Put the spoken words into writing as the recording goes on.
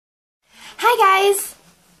guys!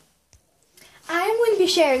 I'm going to be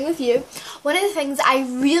sharing with you one of the things I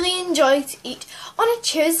really enjoy to eat on a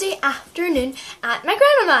Tuesday afternoon at my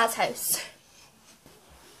grandmama's house.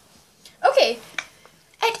 Okay,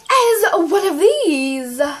 it is one of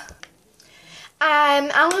these. I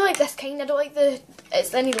only like this kind. I don't like it's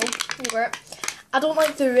the needle. I don't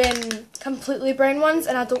like the completely brown ones,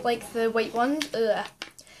 and I don't like the white ones. Ugh.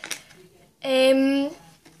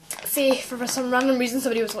 Say for some random reason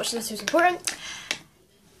somebody was watching this who's important.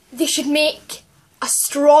 They should make a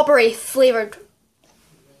strawberry flavoured.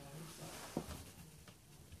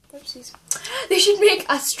 Oopsies. They should make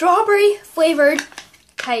a strawberry flavoured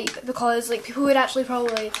type, because like people would actually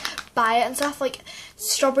probably buy it and stuff, like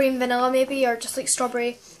strawberry and vanilla maybe, or just like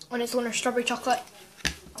strawberry on its own, or strawberry chocolate.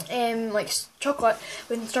 Like chocolate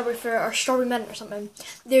with strawberry fruit or strawberry mint or something.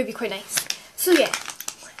 They would be quite nice. So yeah.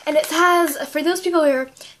 And it has, for those people who are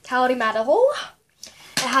calorie mad at all,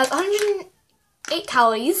 it has 108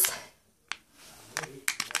 calories.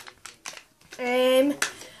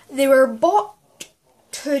 They were bought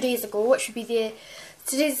 2 days ago, which would be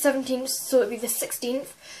today's the 17th, so it would be the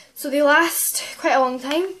 16th. So they last quite a long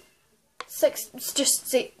time. Just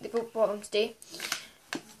say they bought them today.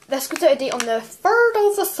 This goes out of date on the 3rd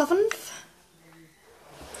of the 7th,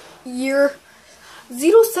 year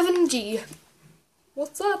 07G.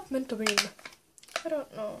 What's that meant to mean? I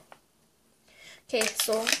don't know. Okay,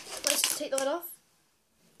 so let's just take the lid off.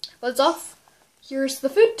 Lid's off. Here's the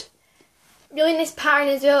food. Really nice pattern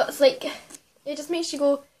as well. It's like, it just makes you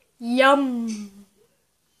go yum,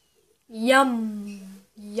 yum,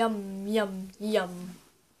 yum, yum, yum.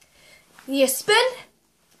 You need a spoon.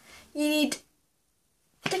 You need to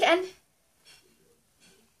stick it in,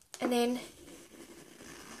 and then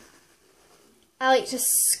I like to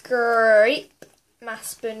scrape my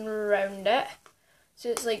spoon around it so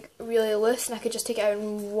it's like really loose, and I could just take it out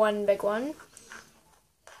in one big one.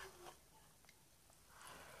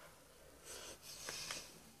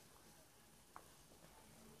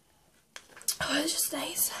 Oh, it's just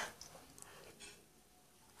nice.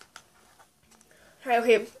 Right,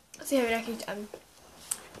 okay, let's see how many I can eat in.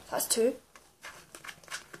 That's 2.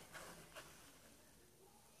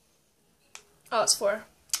 Oh, it's 4.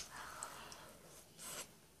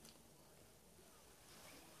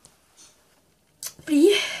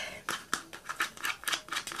 Three.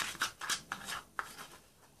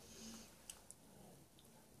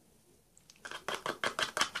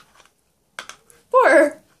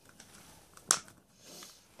 4.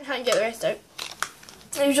 I can't get the rest out.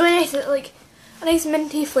 It was really nice, like a nice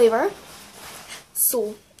minty flavour.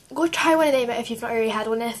 So go try one of them if you've not already had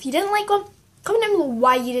one. And if you didn't like one, comment down below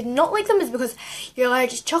why you did not like them. Is it because you're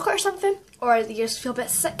allergic to chocolate or something, or you just feel a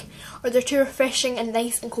bit sick, or they're too refreshing and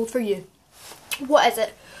nice and cold for you? What is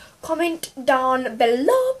it? Comment down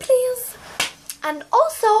below, please. And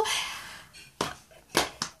also,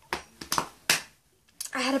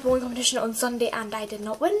 I had a bowling competition on Sunday and I did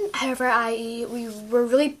not win. However, we were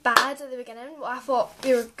really bad at the beginning. Well, I thought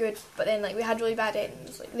we were good, but then like we had really bad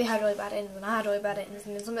ends. Like they had really bad ends and I had really bad ends,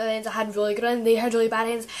 and then some of the ends I had really good ends. They had really bad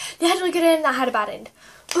ends. They had really good ends. I had a bad end.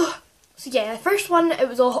 Ugh. So yeah, the first one it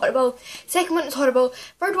was all horrible. Second one it was horrible.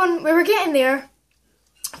 Third one we were getting there.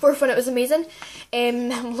 Fourth one it was amazing.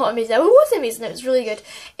 Not amazing. It was amazing. It was really good.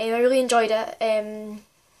 I really enjoyed it.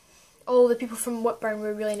 All the people from Whitburn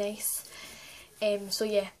were really nice. So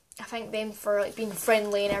yeah, I thank them for like being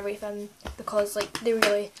friendly and everything, because like they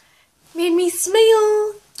really made me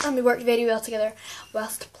smile, and we worked very well together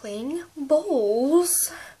whilst playing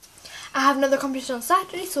bowls. I have another competition on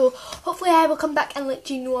Saturday, so hopefully I will come back and let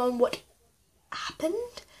you know on what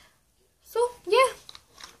happened. So yeah.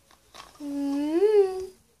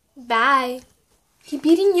 Bye. Keep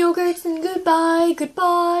eating yogurts and goodbye,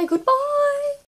 goodbye, goodbye.